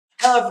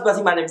Hello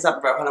everybody, my name is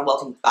Rohan and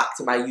welcome back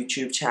to my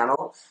YouTube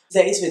channel.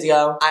 Today's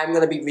video, I'm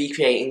going to be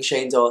recreating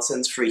Shane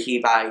Dawson's Freaky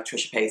by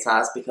Trisha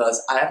Paytas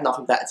because I have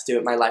nothing better to do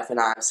with my life and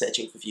I'm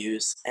searching for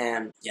views.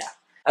 Yeah.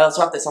 I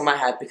also have this on my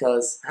head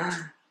because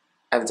I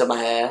haven't done my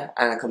hair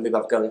and I couldn't be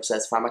bothered going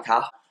upstairs to find my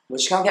cap. We're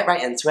just going to get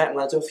right into it. I'm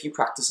going to do a few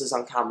practices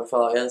on camera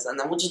for you and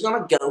then we're just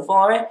going to go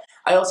for it.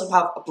 I also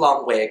have a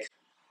blonde wig.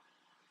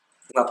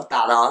 I'm going to put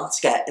that on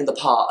to get in the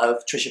part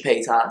of Trisha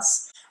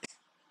Paytas.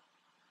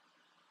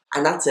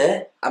 And that's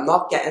it. I'm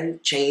not getting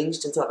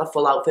changed into like a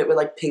full outfit with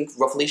like pink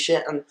ruffly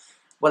shit and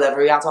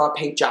whatever he has on, a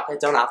pink jacket.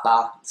 Don't have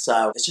that.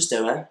 So let's just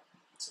do it.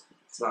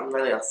 There's nothing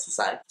really else to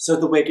say. So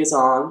the wig is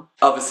on.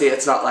 Obviously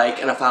it's not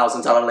like an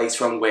 $1,000 lace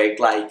front wig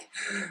like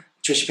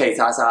Trisha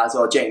Paytas has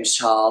or James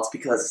Charles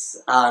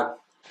because I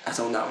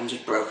don't know, I'm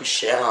just broke as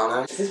shit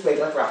on it. Is this wig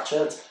like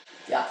ratchet?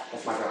 Yeah,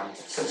 that's my brand.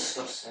 It's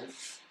disgusting.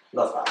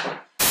 Love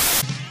that.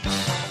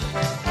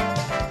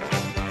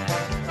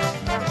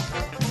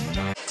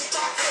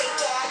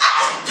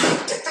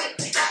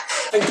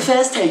 I think the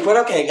first take went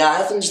okay,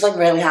 guys. I'm just like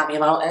really happy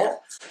about it.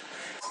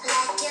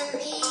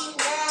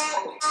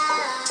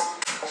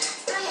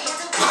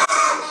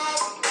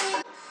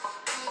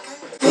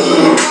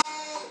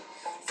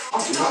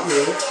 Oh, not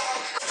really.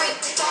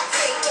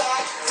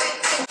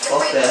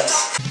 Fuck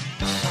this.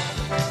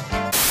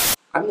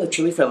 I'm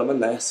literally filming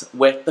this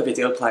with the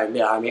video playing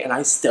behind me and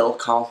I still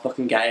can't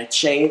fucking get it.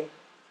 Shane,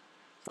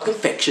 fucking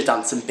fix your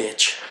dancing,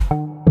 bitch.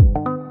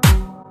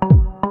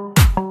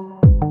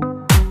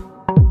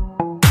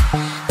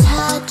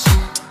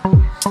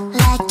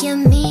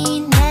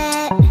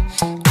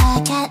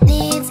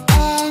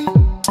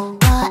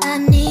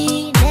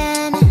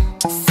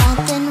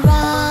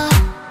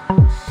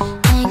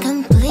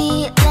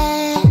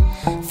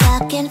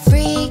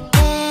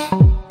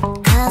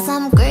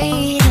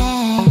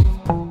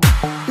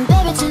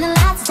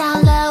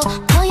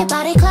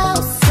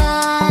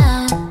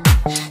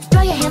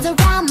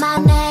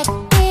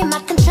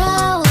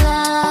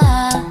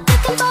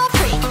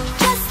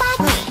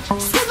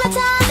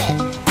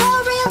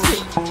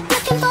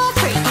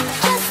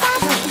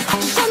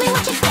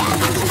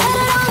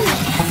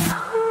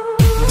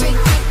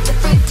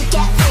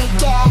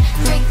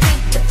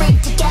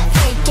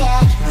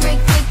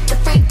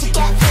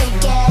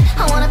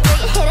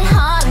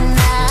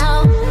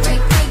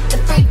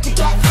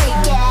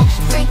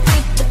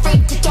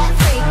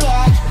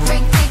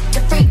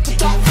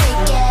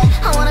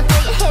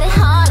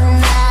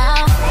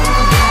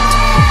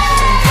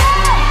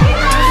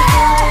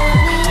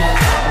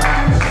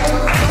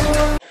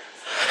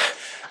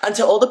 And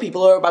to all the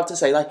people who are about to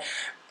say like,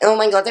 oh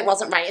my god, it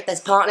wasn't right at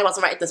this part and it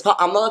wasn't right at this part.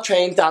 I'm not a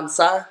trained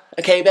dancer,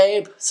 okay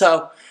babe?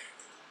 So,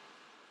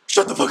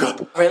 shut the fuck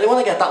up. I really want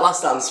to get that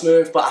last dance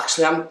move, but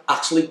actually I'm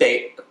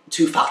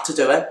too fat to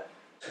do it.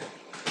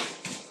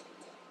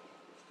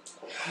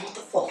 What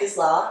the fuck is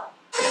that?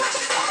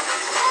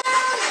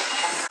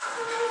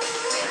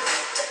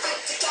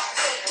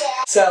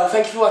 So,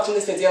 thank you for watching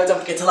this video. Don't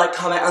forget to like,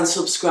 comment and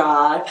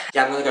subscribe.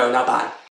 Yeah, I'm gonna go now, bye.